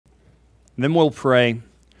And then we'll pray.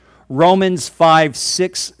 Romans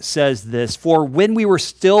 5:6 says this, "For when we were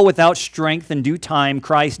still without strength in due time,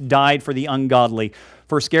 Christ died for the ungodly.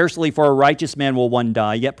 For scarcely for a righteous man will one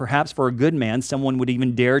die, yet perhaps for a good man someone would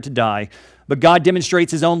even dare to die. But God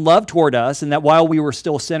demonstrates his own love toward us, in that while we were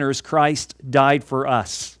still sinners, Christ died for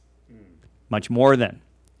us. Much more then,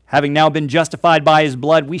 having now been justified by his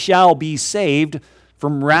blood, we shall be saved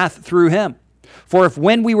from wrath through him. For if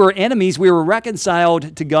when we were enemies, we were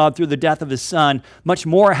reconciled to God through the death of his Son, much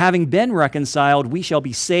more, having been reconciled, we shall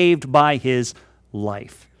be saved by his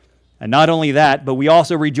life. And not only that, but we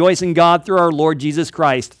also rejoice in God through our Lord Jesus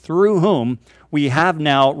Christ, through whom we have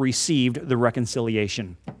now received the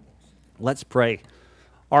reconciliation." Let's pray.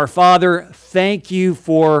 Our Father, thank you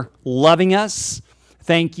for loving us.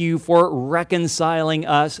 Thank you for reconciling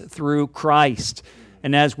us through Christ.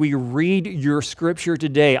 And as we read your scripture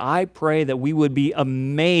today, I pray that we would be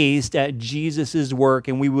amazed at Jesus' work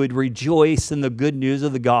and we would rejoice in the good news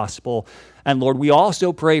of the gospel. And Lord, we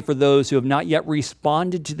also pray for those who have not yet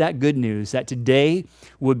responded to that good news, that today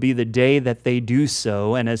would be the day that they do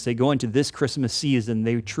so. And as they go into this Christmas season,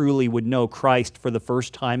 they truly would know Christ for the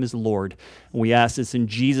first time as Lord. And we ask this in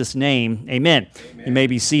Jesus' name. Amen. You may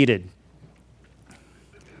be seated.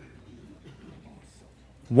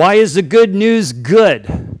 Why is the good news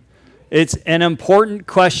good? It's an important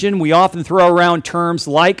question. We often throw around terms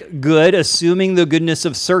like good, assuming the goodness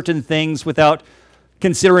of certain things without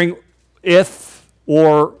considering if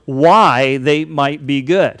or why they might be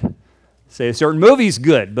good. Say a certain movie's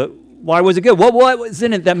good, but why was it good? What was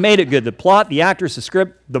in it that made it good? The plot, the actors, the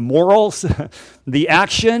script, the morals, the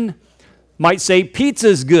action. Might say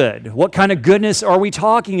pizza's good. What kind of goodness are we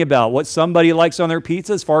talking about? What somebody likes on their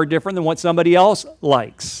pizza is far different than what somebody else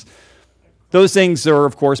likes. Those things are,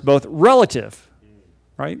 of course, both relative,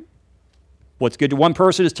 right? What's good to one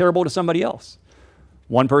person is terrible to somebody else.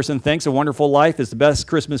 One person thinks A Wonderful Life is the best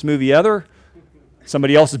Christmas movie ever.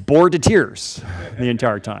 Somebody else is bored to tears the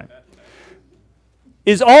entire time.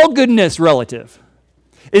 Is all goodness relative?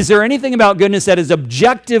 Is there anything about goodness that is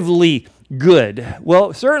objectively good?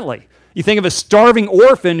 Well, certainly. You think of a starving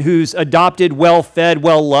orphan who's adopted, well-fed,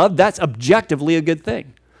 well-loved, that's objectively a good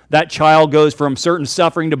thing. That child goes from certain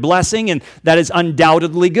suffering to blessing, and that is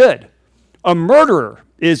undoubtedly good. A murderer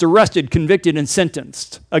is arrested, convicted, and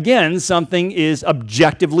sentenced. Again, something is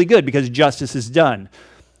objectively good because justice is done.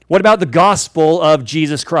 What about the gospel of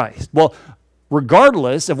Jesus Christ? Well,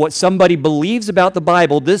 regardless of what somebody believes about the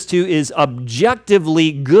Bible, this too is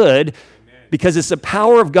objectively good because it's the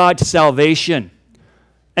power of God to salvation.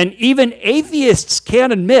 And even atheists can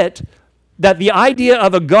admit that the idea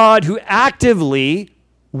of a God who actively,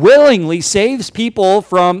 willingly saves people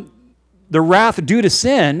from the wrath due to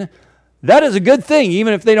sin, that is a good thing,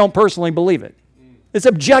 even if they don't personally believe it. It's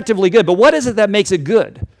objectively good. But what is it that makes it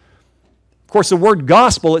good? Of course, the word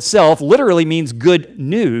gospel itself literally means good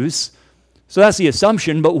news. So that's the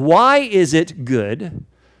assumption. But why is it good?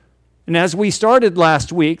 And as we started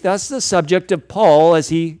last week, that's the subject of Paul as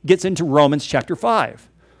he gets into Romans chapter 5.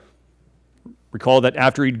 Recall that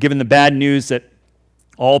after he'd given the bad news that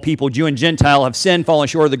all people, Jew and Gentile, have sinned, fallen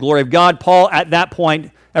short of the glory of God, Paul at that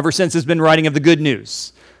point, ever since, has been writing of the good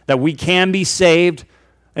news, that we can be saved.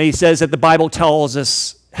 And he says that the Bible tells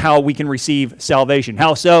us how we can receive salvation.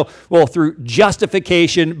 How so? Well, through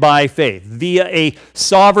justification by faith, via a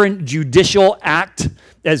sovereign judicial act,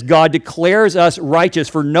 as God declares us righteous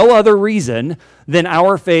for no other reason than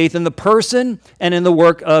our faith in the person and in the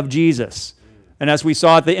work of Jesus. And as we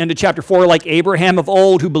saw at the end of chapter 4, like Abraham of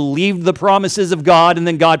old, who believed the promises of God, and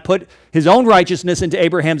then God put his own righteousness into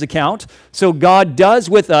Abraham's account. So God does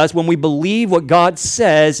with us when we believe what God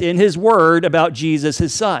says in his word about Jesus,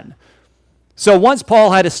 his son. So once Paul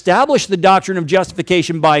had established the doctrine of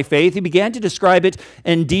justification by faith, he began to describe it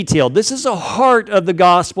in detail. This is the heart of the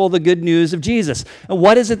gospel, the good news of Jesus. And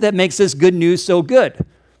what is it that makes this good news so good?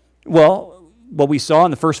 Well, what we saw in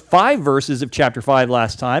the first 5 verses of chapter 5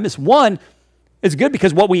 last time is, 1, it's good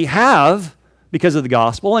because what we have because of the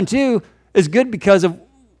gospel, and 2, is good because of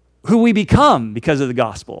who we become because of the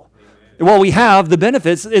gospel. And while we have the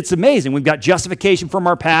benefits, it's amazing. We've got justification from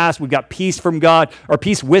our past, we've got peace from God, or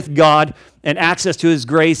peace with God, and access to his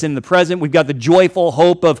grace in the present. We've got the joyful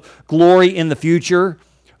hope of glory in the future.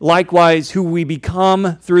 Likewise, who we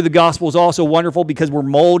become through the gospel is also wonderful because we're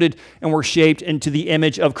molded and we're shaped into the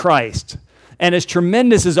image of Christ. And as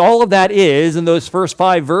tremendous as all of that is in those first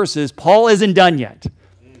 5 verses, Paul isn't done yet.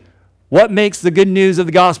 What makes the good news of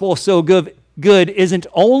the gospel so good isn't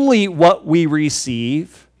only what we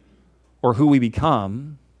receive or who we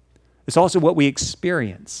become, it's also what we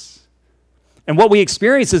experience. And what we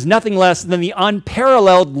experience is nothing less than the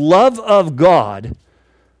unparalleled love of God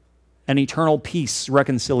and eternal peace,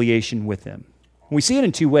 reconciliation with him. We see it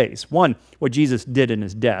in two ways. One, what Jesus did in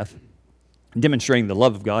his death, demonstrating the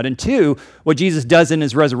love of God. And two, what Jesus does in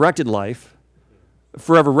his resurrected life,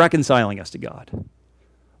 forever reconciling us to God.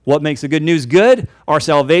 What makes the good news good? Our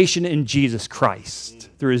salvation in Jesus Christ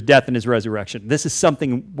through his death and his resurrection. This is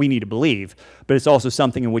something we need to believe, but it's also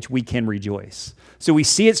something in which we can rejoice. So we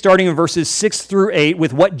see it starting in verses 6 through 8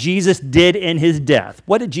 with what Jesus did in his death.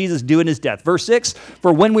 What did Jesus do in his death? Verse 6,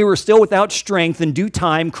 for when we were still without strength, in due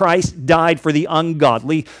time Christ died for the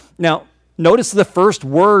ungodly. Now, notice the first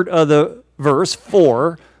word of the verse,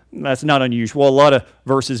 for. That's not unusual. A lot of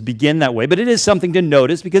verses begin that way, but it is something to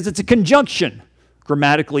notice because it's a conjunction.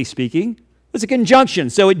 Grammatically speaking, it's a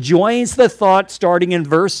conjunction. So it joins the thought starting in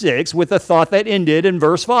verse 6 with the thought that ended in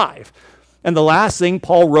verse 5. And the last thing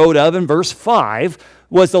Paul wrote of in verse 5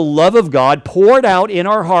 was the love of God poured out in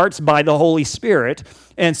our hearts by the Holy Spirit.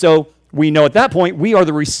 And so we know at that point we are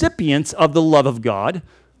the recipients of the love of God.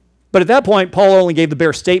 But at that point, Paul only gave the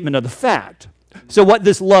bare statement of the fact. So what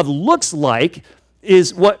this love looks like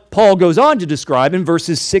is what Paul goes on to describe in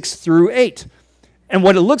verses 6 through 8. And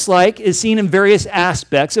what it looks like is seen in various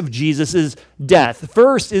aspects of Jesus' death.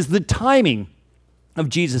 First is the timing of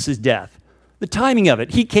Jesus' death. The timing of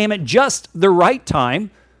it. He came at just the right time.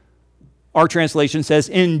 Our translation says,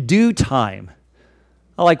 in due time.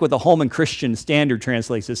 I like what the Holman Christian Standard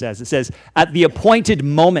translates this as. It says, at the appointed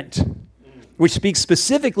moment, which speaks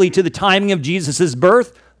specifically to the timing of Jesus'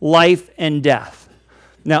 birth, life, and death.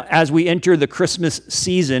 Now, as we enter the Christmas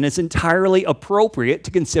season, it's entirely appropriate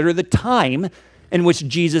to consider the time in which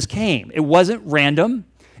Jesus came. It wasn't random.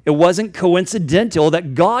 It wasn't coincidental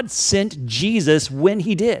that God sent Jesus when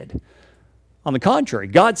he did. On the contrary,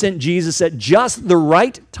 God sent Jesus at just the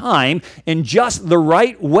right time in just the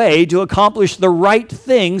right way to accomplish the right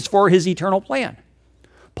things for his eternal plan.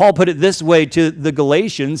 Paul put it this way to the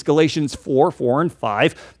Galatians, Galatians 4, 4, and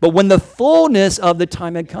 5, but when the fullness of the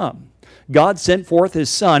time had come, God sent forth his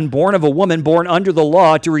Son, born of a woman, born under the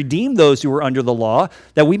law, to redeem those who were under the law,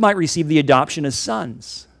 that we might receive the adoption as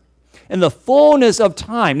sons. In the fullness of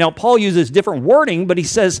time. Now, Paul uses different wording, but he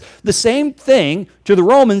says the same thing to the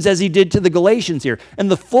Romans as he did to the Galatians here. In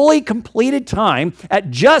the fully completed time,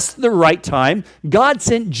 at just the right time, God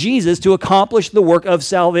sent Jesus to accomplish the work of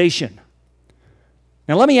salvation.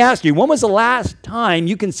 Now, let me ask you, when was the last time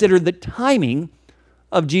you considered the timing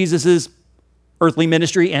of Jesus' earthly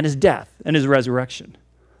ministry and his death and his resurrection?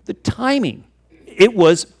 The timing. It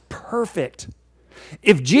was perfect.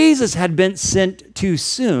 If Jesus had been sent too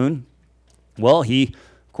soon, well, he,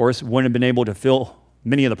 of course, wouldn't have been able to fill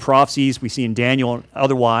many of the prophecies we see in Daniel and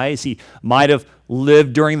otherwise. He might have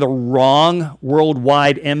lived during the wrong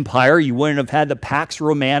worldwide empire. You wouldn't have had the Pax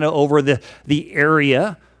Romana over the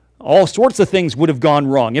area. All sorts of things would have gone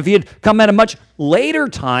wrong. If he had come at a much later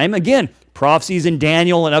time, again, prophecies in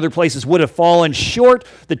Daniel and other places would have fallen short.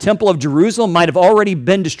 The Temple of Jerusalem might have already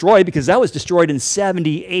been destroyed because that was destroyed in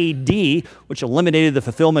 70 A.D., which eliminated the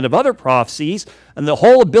fulfillment of other prophecies, and the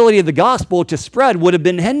whole ability of the gospel to spread would have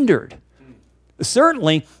been hindered.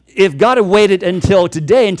 Certainly, if God had waited until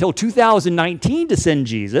today, until 2019 to send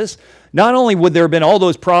Jesus, not only would there have been all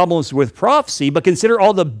those problems with prophecy, but consider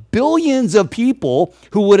all the billions of people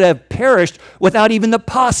who would have perished without even the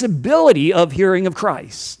possibility of hearing of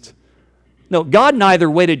Christ. No, God neither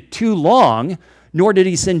waited too long, nor did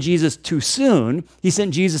he send Jesus too soon. He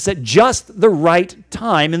sent Jesus at just the right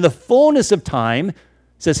time, in the fullness of time, it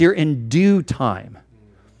says here, in due time.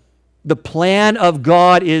 The plan of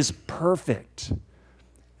God is perfect. And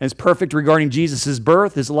it's perfect regarding Jesus'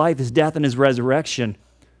 birth, his life, his death, and his resurrection.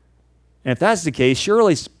 And if that's the case,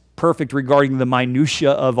 surely it's perfect regarding the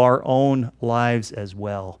minutia of our own lives as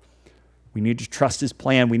well. We need to trust his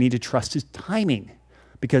plan. We need to trust his timing,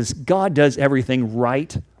 because God does everything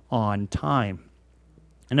right on time.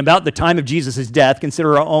 And about the time of Jesus' death,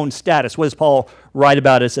 consider our own status. What does Paul write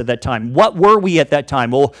about us at that time? What were we at that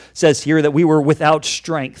time? Well, it says here that we were without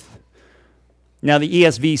strength. Now, the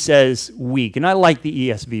ESV says weak, and I like the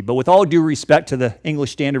ESV, but with all due respect to the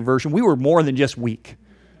English Standard Version, we were more than just weak.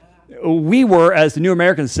 We were, as the New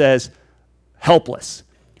American says, helpless.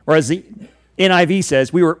 Or as the NIV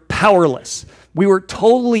says, we were powerless. We were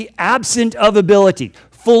totally absent of ability,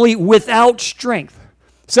 fully without strength.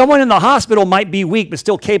 Someone in the hospital might be weak, but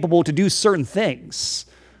still capable to do certain things.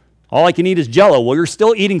 All I can eat is Jell-O. Well, you're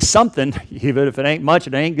still eating something, even if it ain't much,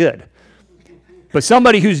 it ain't good. But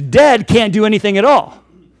somebody who's dead can't do anything at all.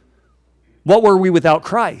 What were we without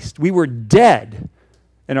Christ? We were dead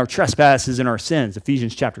in our trespasses and our sins,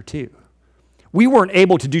 Ephesians chapter 2. We weren't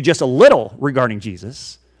able to do just a little regarding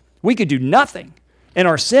Jesus. We could do nothing. In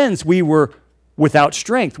our sins, we were without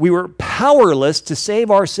strength. We were powerless to save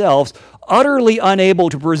ourselves, utterly unable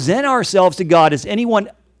to present ourselves to God as anyone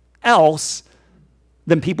else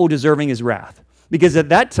than people deserving his wrath. Because at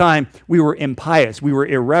that time, we were impious, we were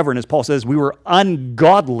irreverent, as Paul says, we were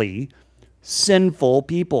ungodly, sinful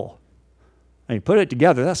people. And you put it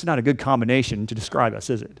together, that's not a good combination to describe us,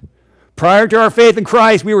 is it? Prior to our faith in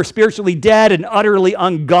Christ, we were spiritually dead and utterly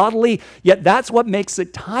ungodly, yet that's what makes the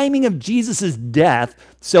timing of Jesus' death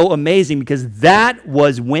so amazing, because that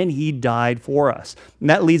was when he died for us. And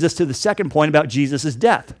that leads us to the second point about Jesus'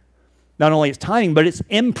 death. Not only its timing, but its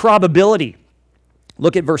improbability.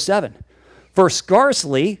 Look at verse 7. For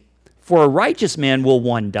scarcely for a righteous man will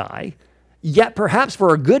one die, yet perhaps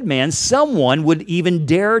for a good man someone would even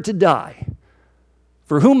dare to die.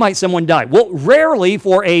 For whom might someone die? Well, rarely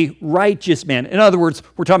for a righteous man. In other words,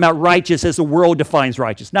 we're talking about righteous as the world defines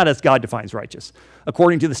righteous, not as God defines righteous.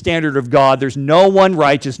 According to the standard of God, there's no one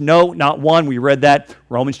righteous, no, not one. We read that,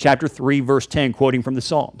 Romans chapter 3, verse 10, quoting from the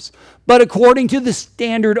Psalms. But according to the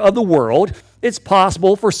standard of the world, it's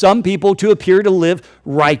possible for some people to appear to live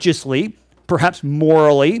righteously, perhaps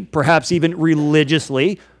morally, perhaps even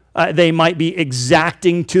religiously. They might be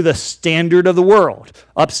exacting to the standard of the world,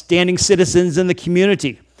 upstanding citizens in the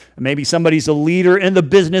community. Maybe somebody's a leader in the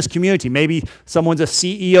business community. Maybe someone's a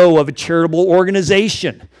CEO of a charitable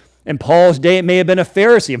organization. In Paul's day, it may have been a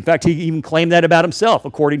Pharisee. In fact, he even claimed that about himself.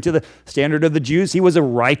 According to the standard of the Jews, he was a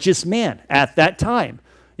righteous man at that time.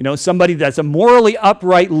 You know, somebody that's a morally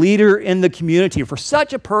upright leader in the community. For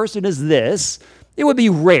such a person as this, it would be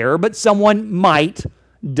rare, but someone might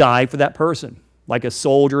die for that person. Like a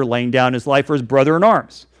soldier laying down his life for his brother in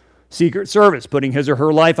arms. Secret Service putting his or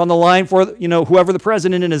her life on the line for, whoever the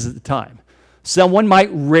president is at the time. Someone might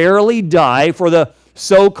rarely die for the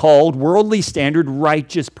so-called worldly standard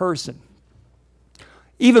righteous person.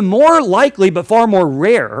 Even more likely, but far more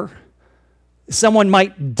rare, someone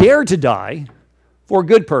might dare to die for a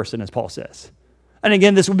good person, as Paul says. And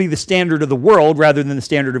again, this would be the standard of the world rather than the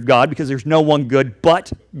standard of God, because there's no one good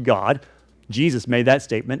but God. Jesus made that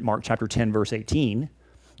statement, Mark chapter 10, verse 18.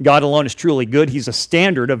 God alone is truly good. He's a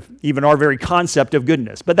standard of even our very concept of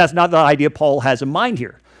goodness. But that's not the idea Paul has in mind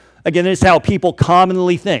here. Again, it's how people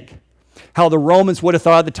commonly think. How the Romans would have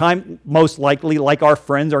thought at the time, most likely like our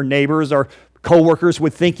friends, our neighbors, our co-workers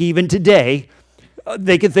would think even today.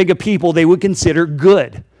 They could think of people they would consider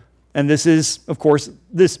good. And this is, of course,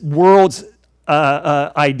 this world's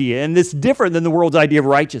idea. And this is different than the world's idea of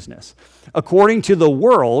righteousness. According to the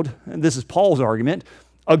world, and this is Paul's argument,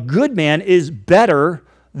 a good man is better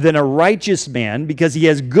than a righteous man because he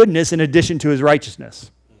has goodness in addition to his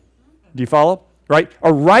righteousness. Do you follow? Right?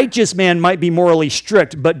 A righteous man might be morally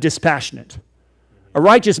strict but dispassionate. A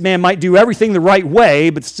righteous man might do everything the right way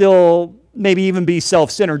but still maybe even be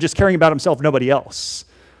self-centered, just caring about himself, nobody else.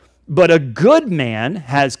 But a good man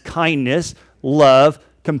has kindness, love,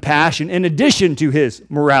 compassion in addition to his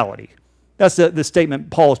morality. That's the statement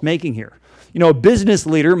Paul is making here. You know, a business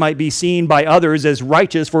leader might be seen by others as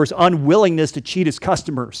righteous for his unwillingness to cheat his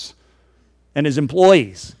customers and his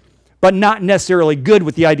employees, but not necessarily good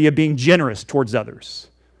with the idea of being generous towards others.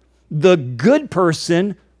 The good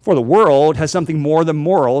person for the world has something more than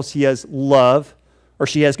morals. He has love, or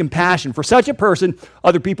she has compassion. For such a person,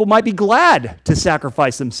 other people might be glad to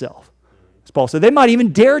sacrifice themselves. As Paul said, they might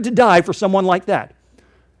even dare to die for someone like that.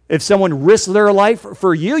 If someone risks their life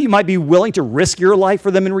for you, you might be willing to risk your life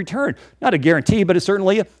for them in return. Not a guarantee, but it's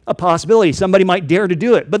certainly a possibility. Somebody might dare to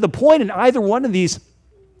do it. But the point in either one of these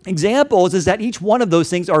examples is that each one of those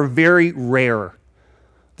things are very rare.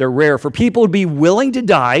 They're rare. For people to be willing to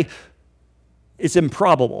die, it's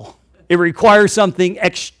improbable. It requires something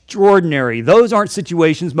extraordinary. Those aren't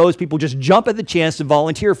situations most people just jump at the chance to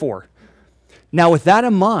volunteer for. Now, with that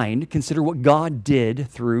in mind, consider what God did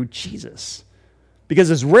through Jesus. Because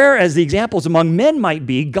as rare as the examples among men might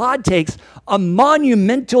be, God takes a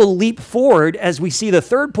monumental leap forward as we see the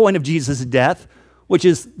third point of Jesus' death, which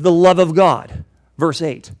is the love of God. Verse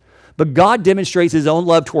 8. But God demonstrates his own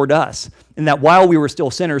love toward us in that while we were still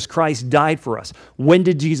sinners, Christ died for us. When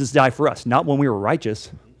did Jesus die for us? Not when we were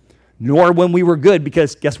righteous, nor when we were good,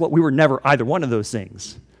 because guess what? We were never either one of those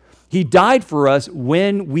things. He died for us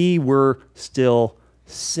when we were still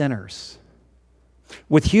sinners.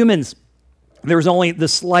 With humans, there was only the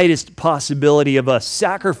slightest possibility of us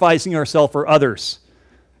sacrificing ourselves for others.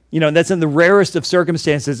 You know, that's in the rarest of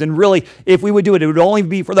circumstances. And really, if we would do it, it would only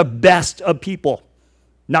be for the best of people.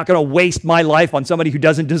 Not going to waste my life on somebody who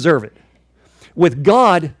doesn't deserve it. With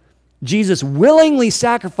God, Jesus willingly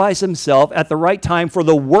sacrificed himself at the right time for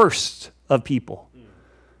the worst of people.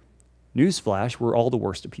 Newsflash, we're all the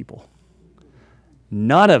worst of people.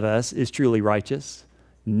 None of us is truly righteous.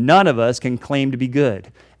 None of us can claim to be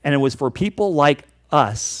good. And it was for people like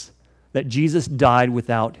us that Jesus died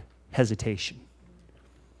without hesitation.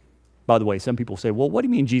 By the way, some people say, well, what do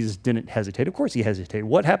you mean Jesus didn't hesitate? Of course he hesitated.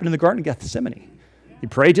 What happened in the Garden of Gethsemane? He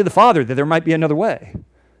prayed to the Father that there might be another way.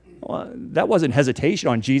 Well, that wasn't hesitation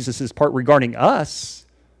on Jesus' part regarding us.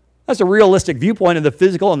 That's a realistic viewpoint of the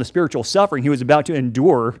physical and the spiritual suffering he was about to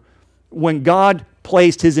endure when God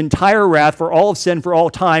placed his entire wrath for all of sin for all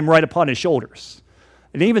time right upon his shoulders.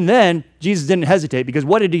 And even then, Jesus didn't hesitate, because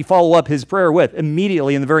what did he follow up his prayer with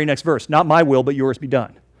immediately in the very next verse? Not my will, but yours be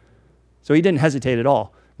done. So he didn't hesitate at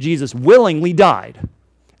all. Jesus willingly died,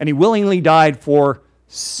 and he willingly died for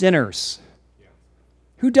sinners.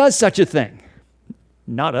 Who does such a thing?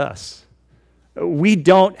 Not us. We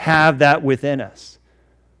don't have that within us.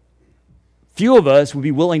 Few of us would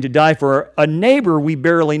be willing to die for a neighbor we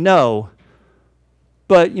barely know,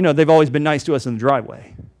 but, they've always been nice to us in the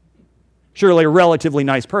driveway. Surely a relatively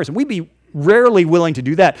nice person. We'd be rarely willing to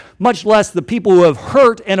do that, much less the people who have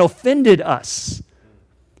hurt and offended us.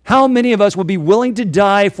 How many of us would be willing to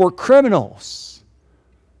die for criminals?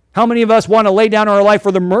 How many of us want to lay down our life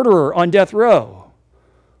for the murderer on death row?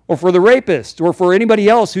 Or for the rapist? Or for anybody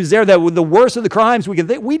else who's there that with the worst of the crimes we can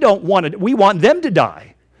think? We don't want it. We want them to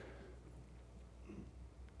die.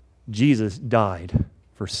 Jesus died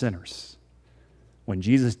for sinners. When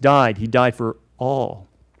Jesus died, he died for all.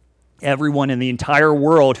 Everyone in the entire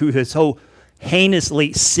world who has so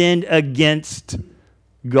heinously sinned against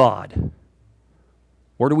God.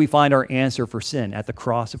 Where do we find our answer for sin? At the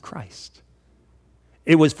cross of Christ.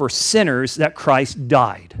 It was for sinners that Christ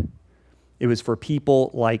died. It was for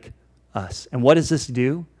people like us. And what does this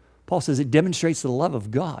do? Paul says it demonstrates the love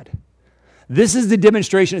of God. This is the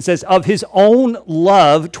demonstration, it says, of his own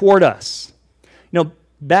love toward us.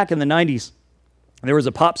 Back in the 90s, there was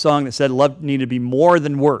a pop song that said love needed to be more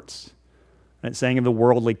than words. And it sang of the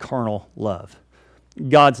worldly, carnal love.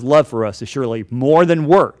 God's love for us is surely more than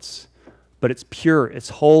words, but it's pure, it's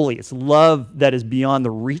holy, it's love that is beyond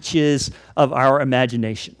the reaches of our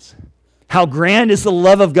imaginations. How grand is the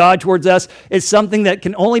love of God towards us? It's something that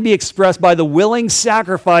can only be expressed by the willing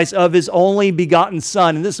sacrifice of his only begotten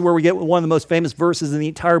Son. And this is where we get one of the most famous verses in the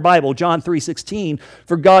entire Bible, John 3:16.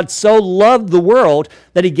 For God so loved the world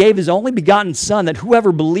that he gave his only begotten Son, that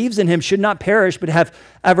whoever believes in him should not perish but have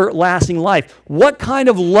everlasting life. What kind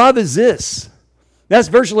of love is this? That's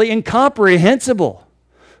virtually incomprehensible.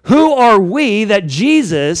 Who are we that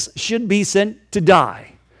Jesus should be sent to die?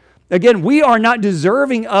 Again, we are not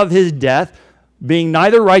deserving of his death, being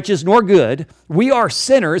neither righteous nor good. We are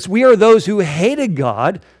sinners. We are those who hated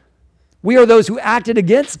God. We are those who acted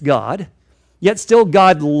against God. Yet still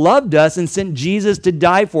God loved us and sent Jesus to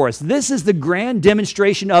die for us. This is the grand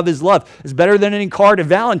demonstration of his love. It's better than any card of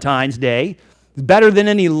Valentine's Day. It's better than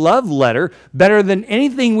any love letter. Better than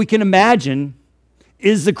anything we can imagine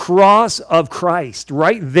is the cross of Christ.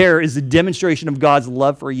 Right there is the demonstration of God's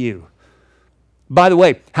love for you. By the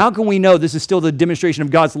way, how can we know this is still the demonstration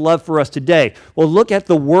of God's love for us today? Well, look at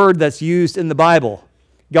the word that's used in the Bible.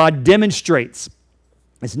 God demonstrates.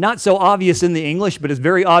 It's not so obvious in the English, but it's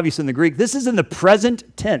very obvious in the Greek. This is in the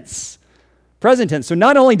present tense. Present tense. So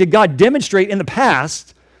not only did God demonstrate in the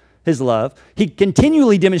past his love, he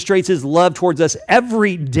continually demonstrates his love towards us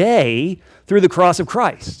every day through the cross of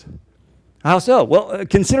Christ. How so? Well,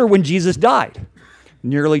 consider when Jesus died,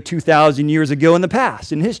 nearly 2,000 years ago in the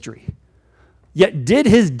past, in history. Yet did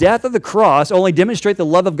his death of the cross only demonstrate the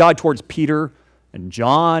love of God towards Peter and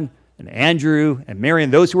John and Andrew and Mary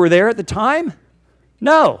and those who were there at the time?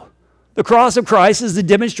 No. The cross of Christ is the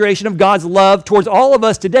demonstration of God's love towards all of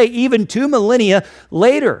us today, even 2 millennia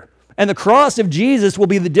later. And the cross of Jesus will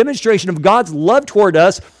be the demonstration of God's love toward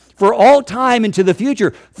us for all time into the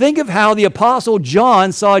future. Think of how the Apostle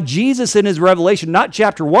John saw Jesus in his Revelation, not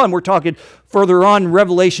chapter 1, we're talking further on,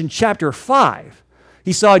 Revelation chapter 5.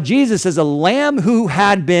 He saw Jesus as a lamb who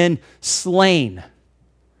had been slain.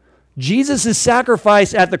 Jesus'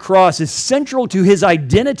 sacrifice at the cross is central to his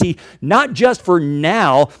identity, not just for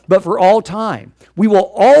now, but for all time. We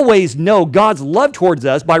will always know God's love towards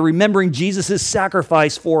us by remembering Jesus'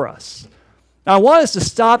 sacrifice for us. Now, I want us to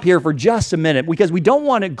stop here for just a minute because we don't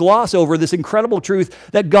want to gloss over this incredible truth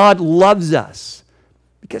that God loves us.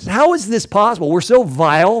 Because how is this possible? We're so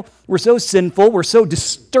vile, we're so sinful, we're so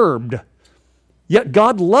disturbed. Yet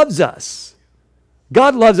God loves us.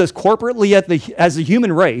 God loves us corporately as a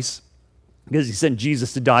human race because he sent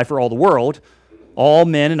Jesus to die for all the world, all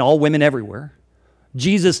men and all women everywhere.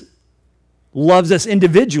 Jesus loves us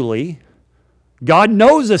individually. God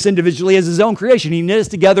knows us individually as his own creation. He knit us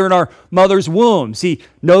together in our mother's wombs. He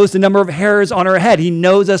knows the number of hairs on our head. He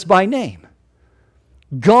knows us by name.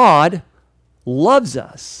 God loves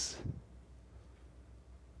us.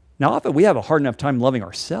 Now, often we have a hard enough time loving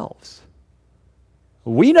ourselves.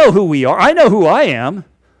 We know who we are. I know who I am,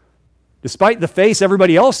 despite the face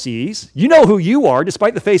everybody else sees. You know who you are,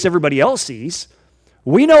 despite the face everybody else sees.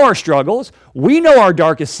 We know our struggles. We know our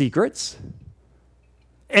darkest secrets.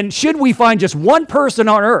 And should we find just one person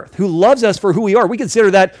on earth who loves us for who we are, we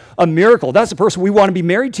consider that a miracle. That's the person we want to be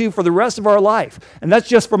married to for the rest of our life. And that's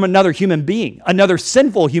just from another human being, another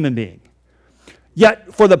sinful human being.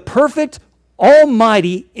 Yet for the perfect,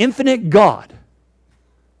 almighty, infinite God,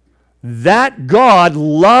 that God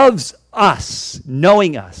loves us,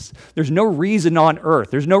 knowing us. There's no reason on earth,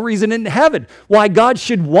 there's no reason in heaven why God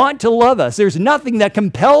should want to love us. There's nothing that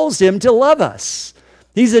compels him to love us.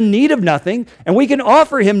 He's in need of nothing, and we can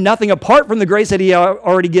offer him nothing apart from the grace that he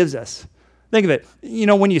already gives us. Think of it. You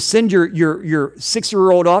know, when you send your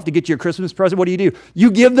 6-year-old off to get you a Christmas present, what do?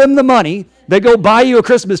 You give them the money. They go buy you a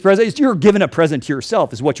Christmas present. You're giving a present to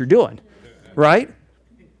yourself is what you're doing, right?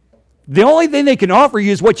 The only thing they can offer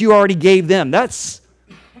you is what you already gave them. That's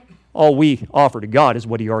all we offer to God is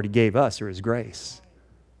what he already gave us, or his grace.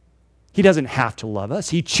 He doesn't have to love us.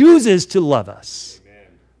 He chooses to love us.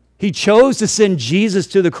 He chose to send Jesus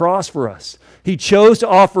to the cross for us. He chose to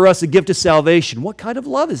offer us a gift of salvation. What kind of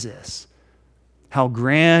love is this? How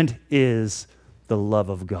grand is the love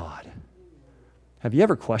of God? Have you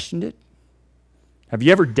ever questioned it? Have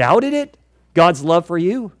you ever doubted it? God's love for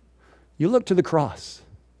you? You look to the cross.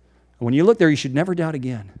 And when you look there, you should never doubt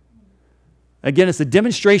again. Again, it's the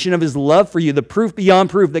demonstration of his love for you, the proof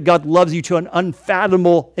beyond proof that God loves you to an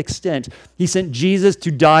unfathomable extent. He sent Jesus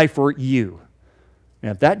to die for you. And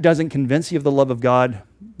if that doesn't convince you of the love of God,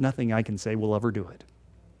 nothing I can say will ever do it.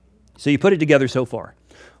 So you put it together so far.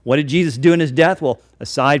 What did Jesus do in his death? Well,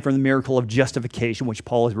 aside from the miracle of justification, which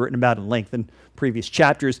Paul has written about in length in previous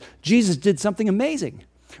chapters, Jesus did something amazing.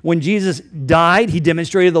 When Jesus died, he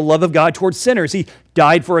demonstrated the love of God towards sinners. He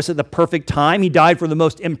died for us at the perfect time. He died for the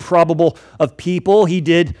most improbable of people. He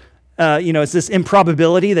did, it's this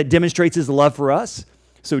improbability that demonstrates his love for us.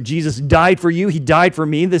 So Jesus died for you. He died for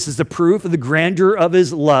me. This is the proof of the grandeur of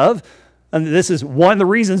his love. And this is one of the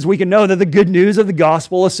reasons we can know that the good news of the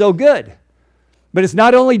gospel is so good. But it's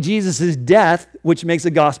not only Jesus' death which makes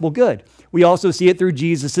the gospel good. We also see it through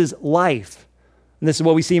Jesus' life. And this is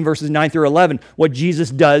what we see in verses 9 through 11, what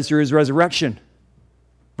Jesus does through his resurrection.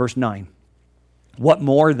 Verse 9. What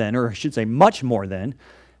more then, or I should say much more then,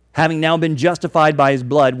 having now been justified by his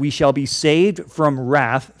blood, we shall be saved from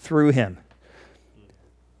wrath through him.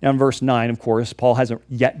 Now in verse 9, of course, Paul hasn't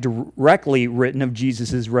yet directly written of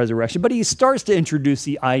Jesus' resurrection, but he starts to introduce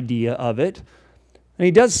the idea of it. And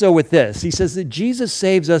he does so with this. He says that Jesus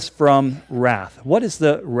saves us from wrath. What is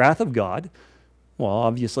the wrath of God? Well,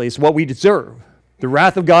 obviously, it's what we deserve. The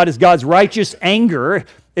wrath of God is God's righteous anger.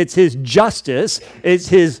 It's his justice. It's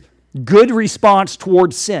his good response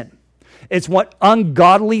towards sin. It's what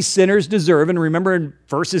ungodly sinners deserve. And remember in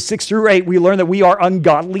verses 6 through 8, we learn that we are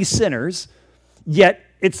ungodly sinners, yet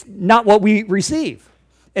it's not what we receive.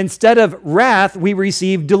 Instead of wrath, we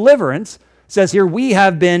receive deliverance. It says here, we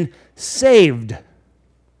have been saved.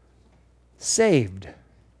 Saved.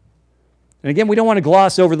 And again, we don't want to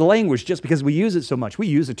gloss over the language just because we use it so much. We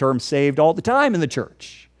use the term saved all the time in the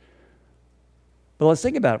church. But let's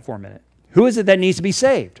think about it for a minute. Who is it that needs to be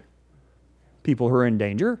saved? People who are in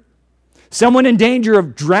danger. Someone in danger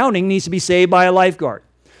of drowning needs to be saved by a lifeguard.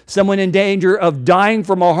 Someone in danger of dying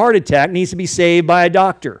from a heart attack needs to be saved by a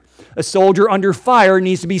doctor. A soldier under fire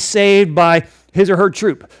needs to be saved by his or her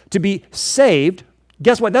troop. To be saved,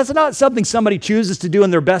 guess what? That's not something somebody chooses to do in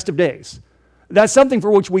their best of days. That's something for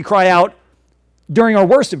which we cry out during our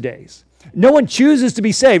worst of days. No one chooses to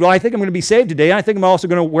be saved. Well, I think I'm going to be saved today, and I think I'm also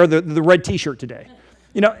going to wear the red t-shirt today.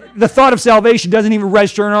 The thought of salvation doesn't even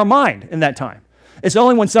register in our mind in that time. It's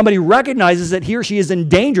only when somebody recognizes that he or she is in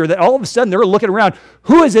danger that all of a sudden they're looking around,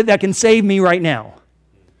 who is it that can save me right now?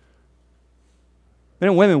 Men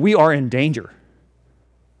and women, we are in danger.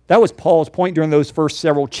 That was Paul's point during those first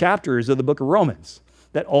several chapters of the book of Romans,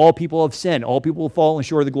 that all people have sinned, all people have fallen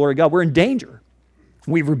short of the glory of God. We're in danger.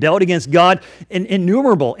 We've rebelled against God in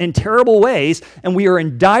innumerable, in terrible ways, and we are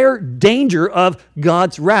in dire danger of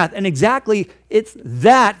God's wrath. And exactly, it's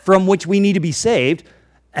that from which we need to be saved.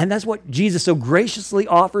 And that's what Jesus so graciously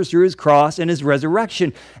offers through his cross and his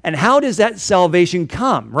resurrection. And how does that salvation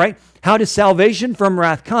come, right? How does salvation from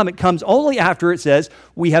wrath come? It comes only after it says,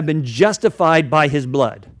 we have been justified by his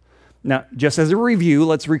blood. Now, just as a review,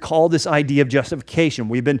 let's recall this idea of justification.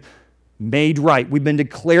 We've been made right. We've been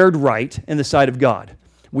declared right in the sight of God.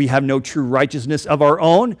 We have no true righteousness of our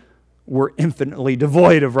own. We're infinitely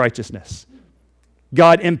devoid of righteousness.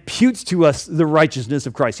 God imputes to us the righteousness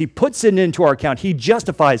of Christ. He puts it into our account. He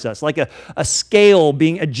justifies us like a scale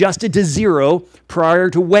being adjusted to zero prior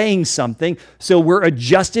to weighing something. So we're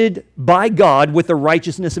adjusted by God with the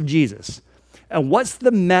righteousness of Jesus. And what's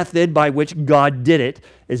the method by which God did it?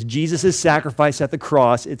 Is Jesus' sacrifice at the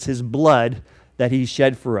cross. It's his blood that he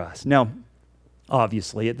shed for us. Now,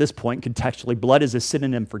 obviously, at this point, contextually, blood is a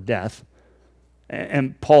synonym for death.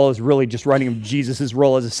 And Paul is really just writing of Jesus'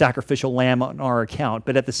 role as a sacrificial lamb on our account.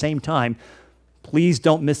 But at the same time, please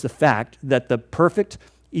don't miss the fact that the perfect,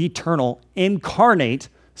 eternal, incarnate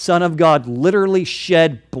Son of God literally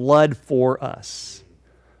shed blood for us.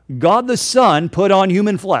 God the Son put on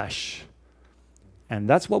human flesh. And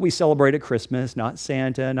that's what we celebrate at Christmas, not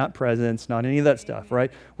Santa, not presents, not any of that stuff,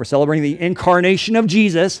 right? We're celebrating the incarnation of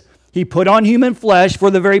Jesus. He put on human flesh for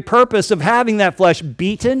the very purpose of having that flesh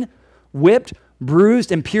beaten, whipped, bruised,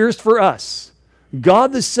 and pierced for us.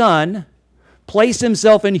 God the Son placed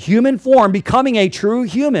himself in human form, becoming a true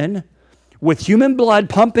human, with human blood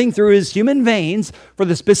pumping through his human veins for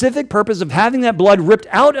the specific purpose of having that blood ripped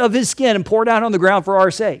out of his skin and poured out on the ground for our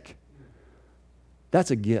sake. That's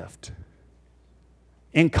a gift.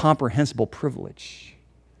 Incomprehensible privilege.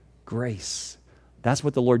 Grace. That's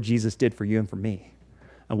what the Lord Jesus did for you and for me.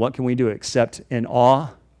 And what can we do except in awe,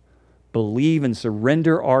 believe and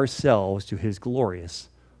surrender ourselves to his glorious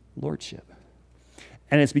lordship?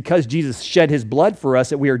 And it's because Jesus shed his blood for us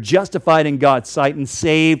that we are justified in God's sight and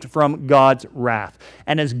saved from God's wrath.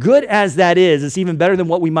 And as good as that is, it's even better than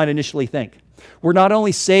what we might initially think. We're not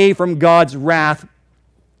only saved from God's wrath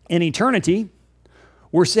in eternity,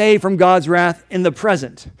 we're saved from God's wrath in the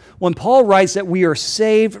present. When Paul writes that we are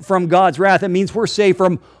saved from God's wrath, it means we're saved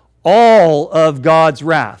from all of God's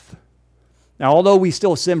wrath. Now, although we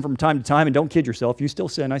still sin from time to time, and don't kid yourself, you still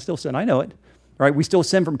sin, I know it, right? We still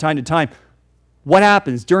sin from time to time. What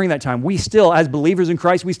happens during that time? We still, as believers in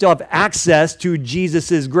Christ, we still have access to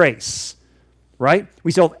Jesus' grace, right?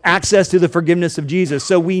 We still have access to the forgiveness of Jesus.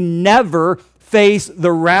 So we never face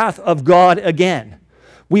the wrath of God again.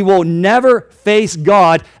 We will never face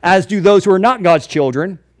God as do those who are not God's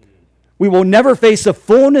children. We will never face the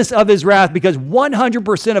fullness of his wrath because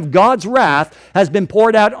 100% of God's wrath has been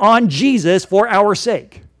poured out on Jesus for our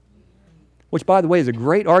sake. Which, by the way, is a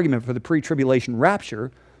great argument for the pre-tribulation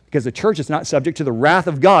rapture because the church is not subject to the wrath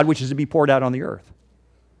of God, which is to be poured out on the earth.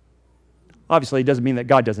 Obviously, it doesn't mean that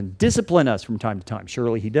God doesn't discipline us from time to time.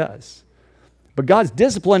 Surely he does. But God's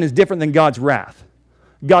discipline is different than God's wrath.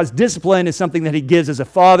 God's discipline is something that he gives as a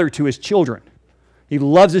father to his children. He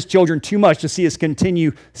loves his children too much to see us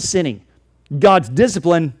continue sinning. God's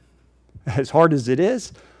discipline, as hard as it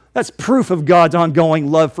is, that's proof of God's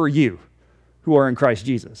ongoing love for you who are in Christ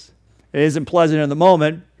Jesus. It isn't pleasant in the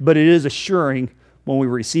moment, but it is assuring when we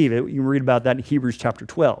receive it. You can read about that in Hebrews chapter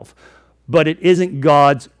 12. But it isn't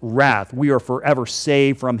God's wrath. We are forever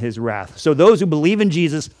saved from his wrath. So those who believe in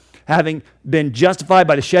Jesus, having been justified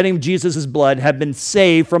by the shedding of Jesus' blood, have been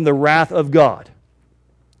saved from the wrath of God.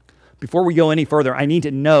 Before we go any further, I need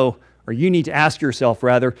to know, or you need to ask yourself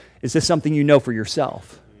rather, is this something you know for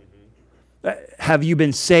yourself? Have you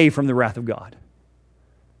been saved from the wrath of God?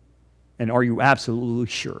 And are you absolutely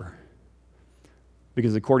sure?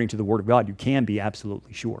 Because according to the Word of God, you can be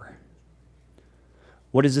absolutely sure.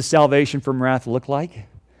 What does this salvation from wrath look like? It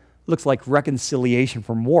looks like reconciliation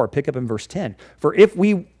from war. Pick up in verse 10. For if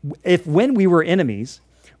when we were enemies,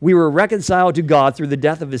 we were reconciled to God through the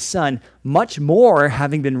death of his Son, much more,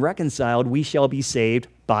 having been reconciled, we shall be saved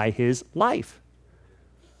by his life.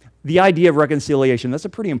 The idea of reconciliation, that's a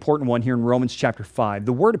pretty important one here in Romans chapter 5.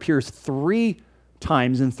 The word appears 3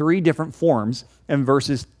 times in 3 different forms in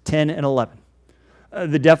verses 10 and 11.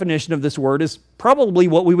 The definition of this word is probably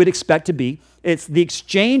what we would expect to be. It's the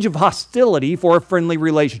exchange of hostility for a friendly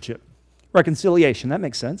relationship. Reconciliation, that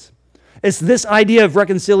makes sense. It's this idea of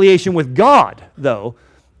reconciliation with God, though.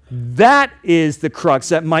 That is the crux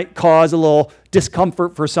that might cause a little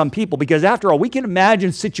discomfort for some people, because after all, we can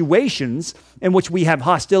imagine situations in which we have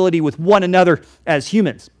hostility with one another as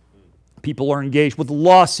humans. People are engaged with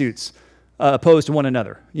lawsuits opposed to one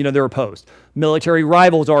another. You know, they're opposed. Military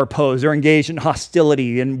rivals are opposed. They're engaged in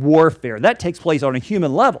hostility and warfare. That takes place on a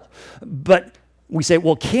human level. But we say,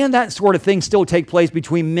 well, can that sort of thing still take place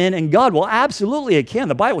between men and God? Well, absolutely it can.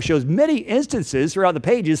 The Bible shows many instances throughout the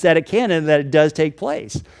pages that it can and that it does take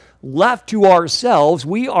place. Left to ourselves,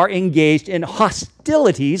 we are engaged in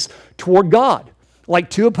hostilities toward God. Like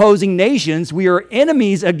 2 opposing nations, we are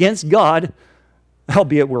enemies against God,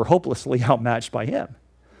 albeit we're hopelessly outmatched by him.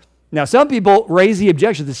 Now, some people raise the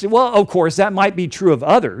objection. They say, well, of course, that might be true of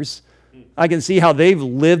others, I can see how they've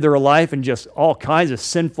lived their life in just all kinds of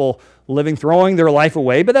sinful living, throwing their life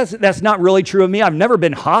away. But that's not really true of me. I've never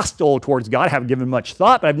been hostile towards God. I haven't given much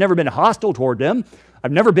thought, but I've never been hostile toward him.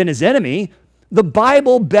 I've never been his enemy. The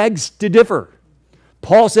Bible begs to differ.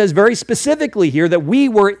 Paul says very specifically here that we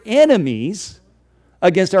were enemies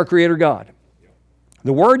against our Creator God.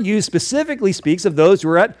 The word used specifically speaks of those who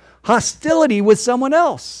are at hostility with someone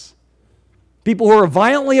else. People who are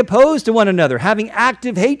violently opposed to one another, having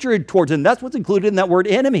active hatred towards them. That's what's included in that word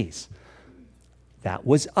enemies. That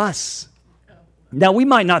was us. Now, we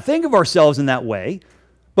might not think of ourselves in that way,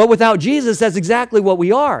 but without Jesus, that's exactly what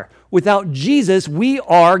we are. Without Jesus, we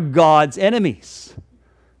are God's enemies.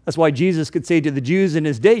 That's why Jesus could say to the Jews in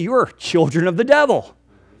his day, you are children of the devil,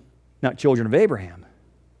 not children of Abraham.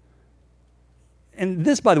 And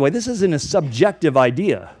this, by the way, this isn't a subjective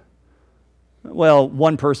idea. Well,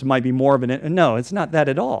 one person might be more of an... No, it's not that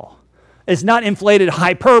at all. It's not inflated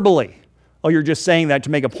hyperbole. Oh, you're just saying that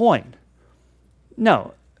to make a point.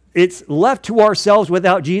 No, it's left to ourselves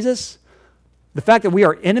without Jesus. The fact that we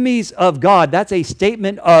are enemies of God, that's a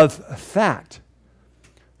statement of fact.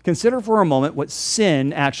 Consider for a moment what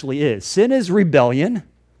sin actually is. Sin is rebellion.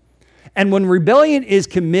 And when rebellion is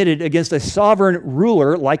committed against a sovereign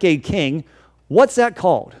ruler like a king, what's that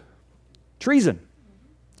called? Treason.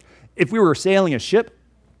 If we were sailing a ship,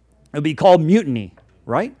 it would be called mutiny,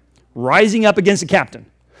 right? Rising up against the captain.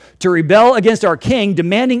 To rebel against our king,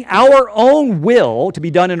 demanding our own will to be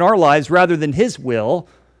done in our lives rather than his will,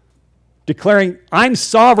 declaring, I'm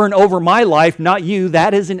sovereign over my life, not you,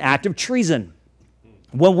 that is an act of treason.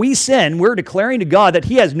 When we sin, we're declaring to God that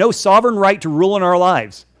he has no sovereign right to rule in our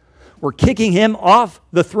lives. We're kicking him off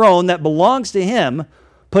the throne that belongs to him,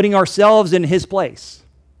 putting ourselves in his place.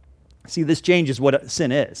 See, this changes what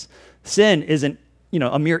sin is. Sin isn't,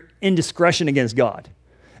 a mere indiscretion against God.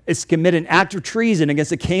 It's to commit an act of treason against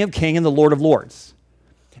the King of Kings and the Lord of Lords.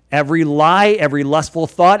 Every lie, every lustful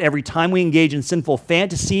thought, every time we engage in sinful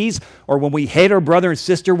fantasies, or when we hate our brother and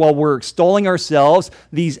sister while we're extolling ourselves,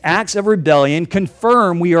 these acts of rebellion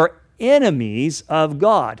confirm we are enemies of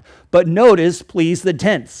God. But notice, please, the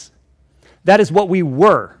tense. That is what we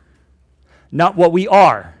were, not what we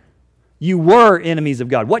are. You were enemies of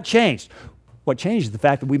God. What changed? What changed is the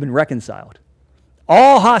fact that we've been reconciled.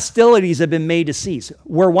 All hostilities have been made to cease.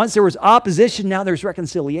 Where once there was opposition, now there's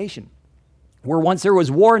reconciliation. Where once there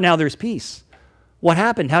was war, now there's peace. What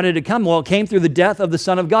happened? How did it come? Well, it came through the death of the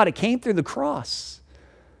Son of God. It came through the cross.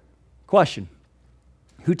 Question: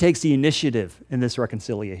 who takes the initiative in this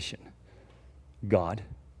reconciliation? God.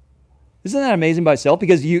 Isn't that amazing by itself?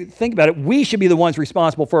 Because you think about it, we should be the ones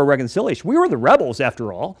responsible for a reconciliation. We were the rebels,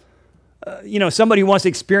 after all. Somebody who wants to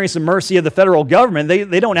experience the mercy of the federal government,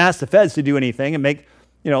 they don't ask the feds to do anything and make,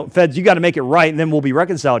 feds, you got to make it right and then we'll be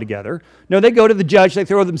reconciled together. No, they go to the judge, they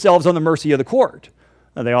throw themselves on the mercy of the court.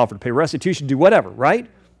 They offer to pay restitution, do whatever, right?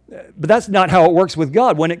 But that's not how it works with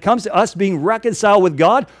God. When it comes to us being reconciled with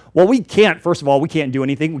God, well, we can't do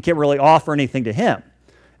anything. We can't really offer anything to him.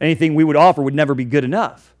 Anything we would offer would never be good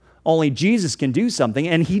enough. Only Jesus can do something,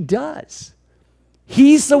 and he does.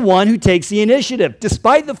 He's the one who takes the initiative.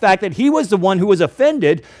 Despite the fact that he was the one who was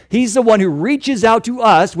offended, he's the one who reaches out to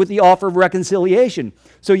us with the offer of reconciliation.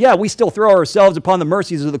 So yeah, we still throw ourselves upon the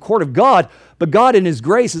mercies of the court of God, but God in his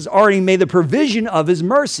grace has already made the provision of his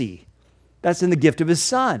mercy. That's in the gift of his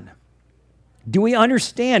Son. Do we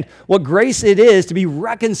understand what grace it is to be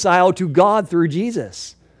reconciled to God through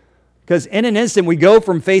Jesus? Because in an instant, we go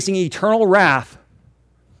from facing eternal wrath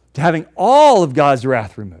to having all of God's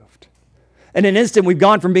wrath removed. In an instant, we've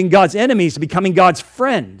gone from being God's enemies to becoming God's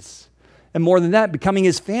friends. And more than that, becoming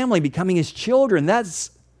his family, becoming his children.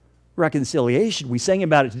 That's reconciliation. We sang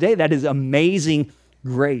about it today. That is amazing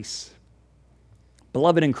grace.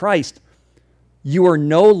 Beloved in Christ, you are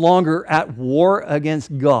no longer at war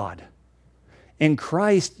against God. In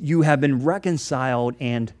Christ, you have been reconciled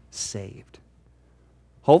and saved.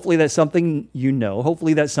 Hopefully that's something you know.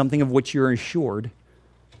 Hopefully that's something of which you're assured.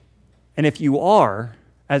 And if you are,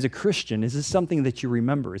 as a Christian, is this something that you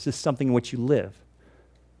remember? Is this something in which you live?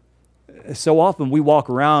 So often we walk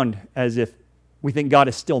around as if we think God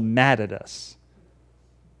is still mad at us,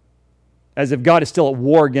 as if God is still at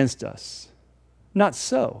war against us. Not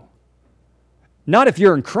so. Not if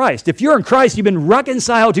you're in Christ. If you're in Christ, you've been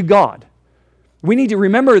reconciled to God. We need to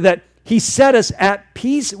remember that he set us at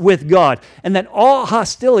peace with God and that all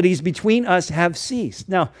hostilities between us have ceased.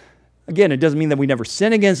 Now, again, it doesn't mean that we never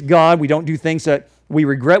sin against God. We don't do things that we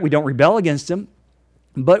regret. We don't rebel against him.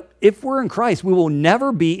 But if we're in Christ, we will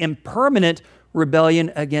never be in permanent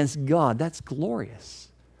rebellion against God. That's glorious.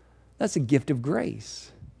 That's a gift of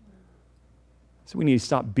grace. So we need to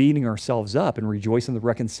stop beating ourselves up and rejoice in the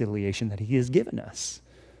reconciliation that he has given us.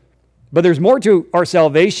 But there's more to our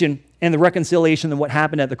salvation and the reconciliation than what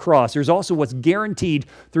happened at the cross. There's also what's guaranteed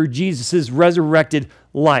through Jesus' resurrected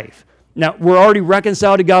life. Now, we're already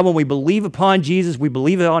reconciled to God when we believe upon Jesus. We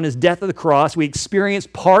believe on his death of the cross. We experience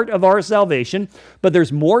part of our salvation, but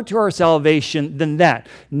there's more to our salvation than that.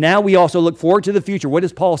 Now we also look forward to the future. What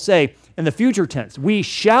does Paul say in the future tense? We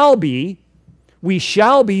shall be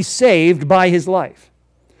saved by his life.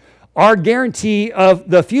 Our guarantee of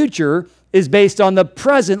the future is based on the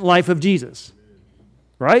present life of Jesus,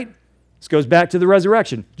 right? This goes back to the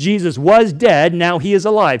resurrection. Jesus was dead, now he is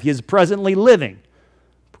alive. He is presently living.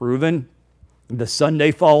 Proven the Sunday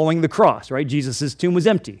following the cross, right? Jesus' tomb was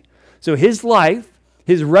empty. So his life,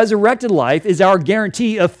 his resurrected life, is our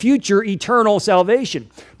guarantee of future eternal salvation.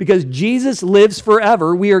 Because Jesus lives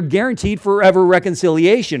forever, we are guaranteed forever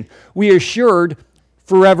reconciliation. We are assured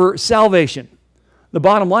forever salvation. The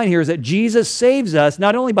bottom line here is that Jesus saves us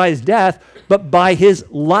not only by his death, but by his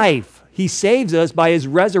life. He saves us by his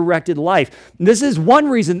resurrected life. And this is one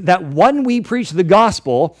reason that when we preach the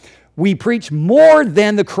gospel, we preach more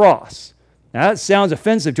than the cross. Now, that sounds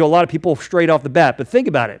offensive to a lot of people straight off the bat, but think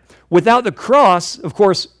about it. Without the cross, of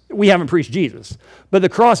course, we haven't preached Jesus. But the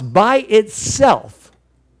cross by itself,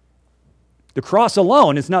 the cross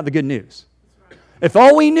alone is not the good news. If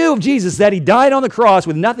all we knew of Jesus is that he died on the cross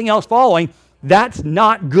with nothing else following, that's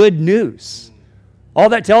not good news. All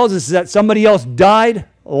that tells us is that somebody else died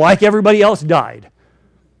like everybody else died.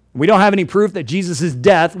 We don't have any proof that Jesus'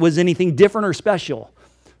 death was anything different or special.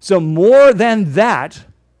 So more than that,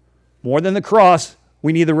 more than the cross,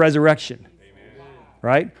 we need the resurrection. Amen.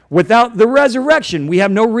 Right? Without the resurrection, we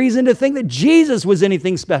have no reason to think that Jesus was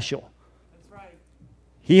anything special. That's right.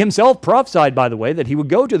 He himself prophesied, by the way, that he would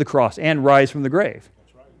go to the cross and rise from the grave.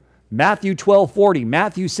 That's right. Matthew 12:40,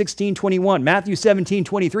 Matthew 16:21, Matthew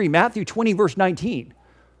 17:23, Matthew 20, verse 19.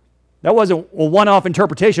 That wasn't a one-off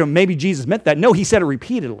interpretation of maybe Jesus meant that. No, he said it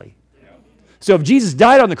repeatedly. So if Jesus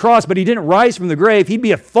died on the cross, but he didn't rise from the grave, he'd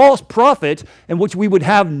be a false prophet in which we would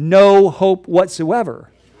have no hope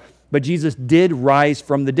whatsoever. But Jesus did rise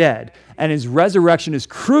from the dead, and his resurrection is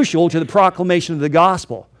crucial to the proclamation of the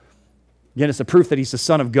gospel. Again, it's the proof that he's the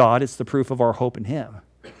Son of God. It's the proof of our hope in him.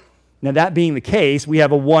 Now, that being the case, we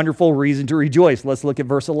have a wonderful reason to rejoice. Let's look at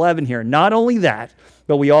verse 11 here. Not only that,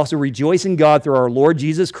 but we also rejoice in God through our Lord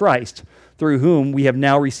Jesus Christ, through whom we have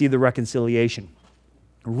now received the reconciliation.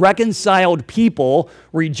 Reconciled people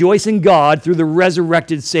rejoice in God through the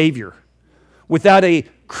resurrected Savior. Without a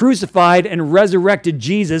crucified and resurrected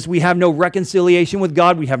Jesus, we have no reconciliation with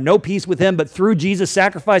God. We have no peace with him, but through Jesus'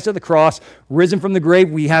 sacrifice of the cross, risen from the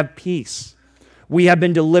grave, we have peace. We have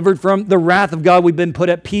been delivered from the wrath of God. We've been put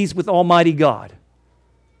at peace with Almighty God.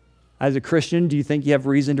 As a Christian, do you think you have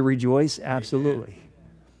reason to rejoice? Absolutely.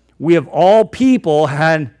 We of all people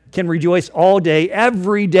can rejoice all day,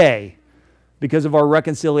 every day, because of our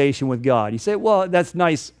reconciliation with God. You say, well, that's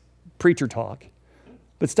nice preacher talk.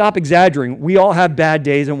 But stop exaggerating. We all have bad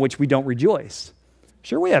days in which we don't rejoice.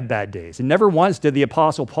 Sure, we have bad days. And never once did the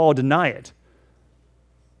Apostle Paul deny it.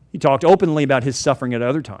 He talked openly about his suffering at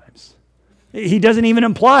other times. He doesn't even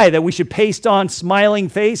imply that we should paste on smiling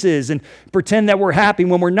faces and pretend that we're happy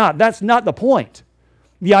when we're not. That's not the point.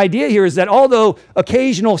 The idea here is that although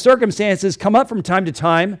occasional circumstances come up from time to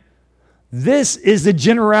time, this is the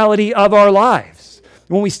generality of our lives.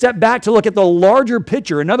 When we step back to look at the larger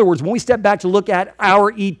picture, in other words, when we step back to look at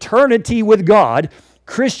our eternity with God,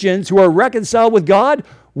 Christians who are reconciled with God,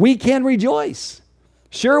 we can rejoice.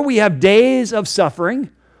 Sure, we have days of suffering,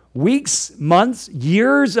 weeks, months,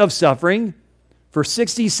 years of suffering for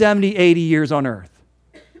 60, 70, 80 years on earth.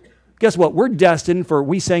 Guess what? We're destined for,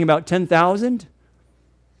 we sang about 10,000.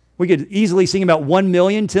 We could easily sing about 1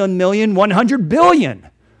 million, 10 million, 100 billion.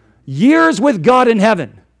 Years with God in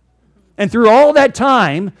heaven. And through all that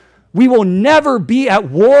time, we will never be at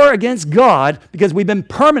war against God because we've been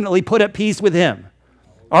permanently put at peace with him.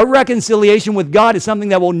 Our reconciliation with God is something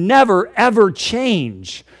that will never, ever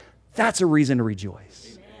change. That's a reason to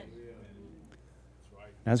rejoice.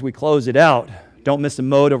 As we close it out, don't miss the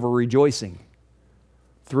mode of rejoicing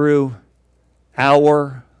through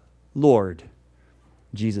our Lord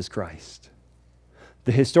Jesus Christ.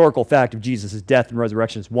 The historical fact of Jesus' death and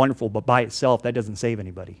resurrection is wonderful, but by itself, that doesn't save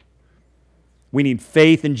anybody. We need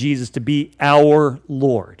faith in Jesus to be our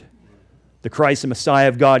Lord, the Christ, the Messiah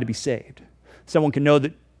of God, to be saved. Someone can know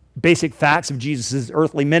the basic facts of Jesus'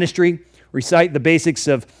 earthly ministry, recite the basics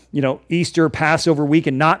of, Easter, Passover week,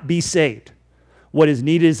 and not be saved. What is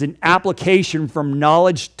needed is an application from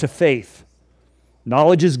knowledge to faith.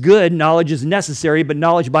 Knowledge is good, knowledge is necessary, but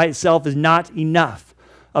knowledge by itself is not enough.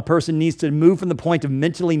 A person needs to move from the point of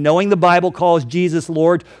mentally knowing the Bible calls Jesus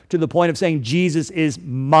Lord to the point of saying, Jesus is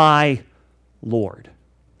my Lord.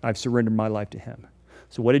 I've surrendered my life to him.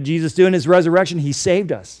 So what did Jesus do in his resurrection? He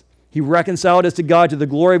saved us. He reconciled us to God, to the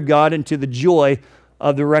glory of God, and to the joy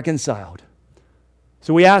of the reconciled.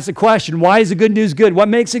 So we ask the question, why is the good news good? What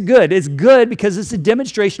makes it good? It's good because it's a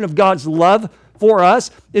demonstration of God's love for us.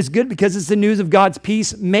 It's good because it's the news of God's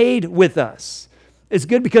peace made with us. It's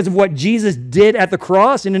good because of what Jesus did at the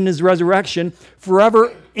cross and in his resurrection,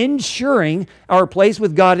 forever ensuring our place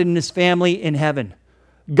with God and his family in heaven.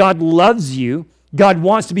 God loves you. God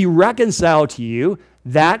wants to be reconciled to you.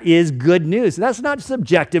 That is good news. That's not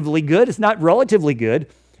subjectively good. It's not relatively good.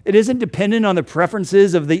 It isn't dependent on the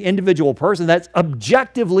preferences of the individual person. That's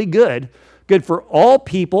objectively good. Good for all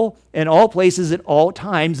people in all places at all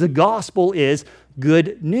times. The gospel is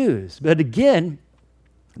good news. But again,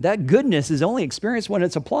 that goodness is only experienced when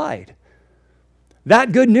it's applied.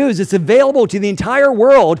 That good news is available to the entire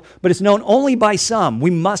world, but it's known only by some. We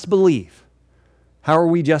must believe. How are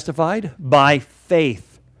we justified? By faith.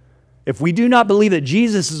 If we do not believe that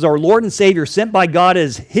Jesus is our Lord and Savior, sent by God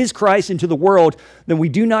as his Christ into the world, then we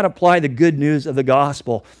do not apply the good news of the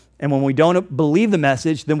gospel. And when we don't believe the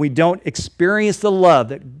message, then we don't experience the love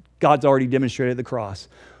that God's already demonstrated at the cross.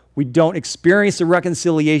 We don't experience the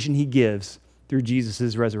reconciliation he gives through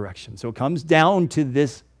Jesus' resurrection. So it comes down to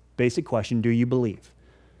this basic question, do you believe?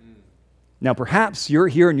 Now perhaps you're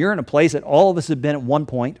here and you're in a place that all of us have been at one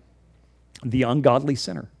point, the ungodly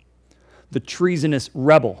sinner, the treasonous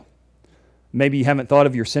rebel. Maybe you haven't thought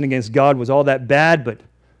of your sin against God was all that bad, but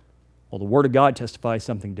well, the Word of God testifies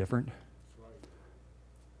something different.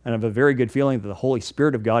 And I have a very good feeling that the Holy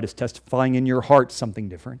Spirit of God is testifying in your heart something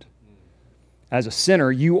different. As a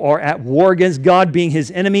sinner, you are at war against God, being his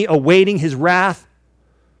enemy, awaiting his wrath.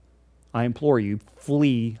 I implore you,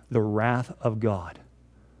 flee the wrath of God.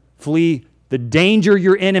 Flee the danger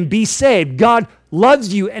you're in and be saved. God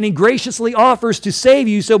loves you and he graciously offers to save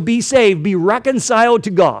you, so be saved. Be reconciled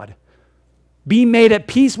to God. Be made at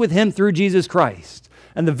peace with him through Jesus Christ.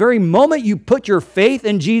 And the very moment you put your faith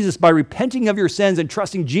in Jesus by repenting of your sins and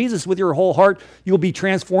trusting Jesus with your whole heart, you'll be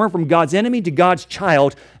transformed from God's enemy to God's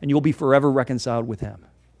child, and you'll be forever reconciled with him.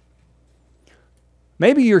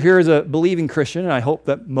 Maybe you're here as a believing Christian, and I hope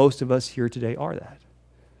that most of us here today are that.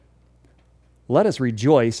 Let us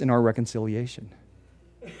rejoice in our reconciliation.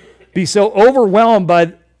 Be so overwhelmed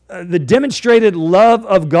by the demonstrated love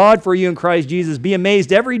of God for you in Christ Jesus. Be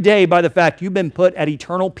amazed every day by the fact you've been put at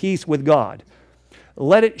eternal peace with God.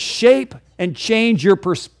 Let it shape and change your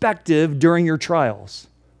perspective during your trials.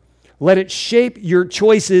 Let it shape your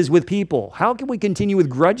choices with people. How can we continue with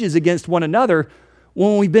grudges against one another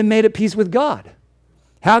when we've been made at peace with God?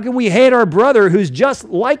 How can we hate our brother who's just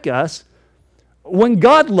like us when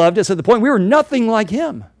God loved us at the point we were nothing like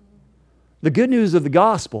him? The good news of the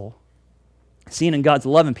gospel, seen in God's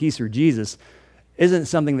love and peace through Jesus, isn't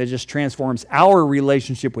something that just transforms our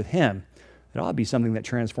relationship with him. It ought to be something that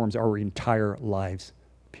transforms our entire lives,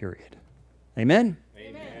 period. Amen?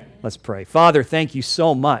 Amen. Let's pray. Father, thank you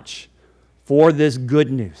so much for this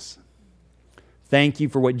good news. Thank you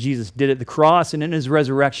for what Jesus did at the cross and in his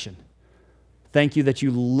resurrection. Thank you that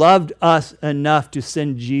you loved us enough to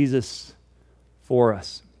send Jesus for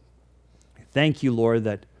us. Thank you, Lord,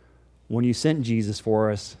 that when you sent Jesus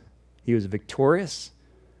for us, he was victorious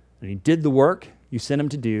and he did the work you sent him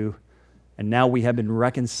to do, and now we have been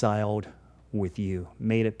reconciled with you,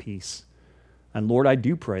 made at peace. And Lord, I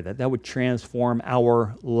do pray that that would transform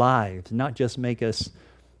our lives, not just make us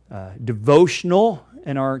devotional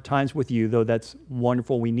in our times with you, though that's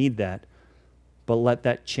wonderful, we need that, but let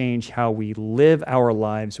that change how we live our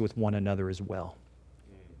lives with one another as well.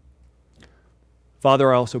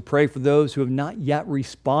 Father, I also pray for those who have not yet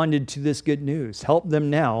responded to this good news. Help them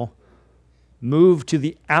now move to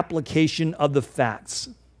the application of the facts.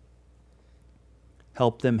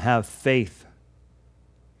 Help them have faith.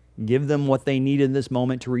 Give them what they need in this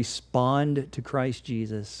moment to respond to Christ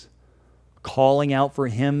Jesus, calling out for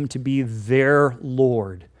him to be their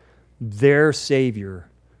Lord, their Savior,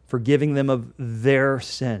 forgiving them of their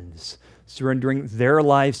sins, surrendering their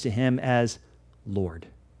lives to him as Lord.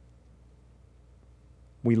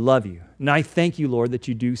 We love you. And I thank you, Lord, that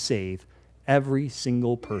you do save every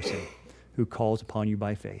single person who calls upon you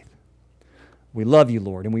by faith. We love you,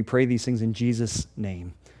 Lord, and we pray these things in Jesus'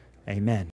 name. Amen.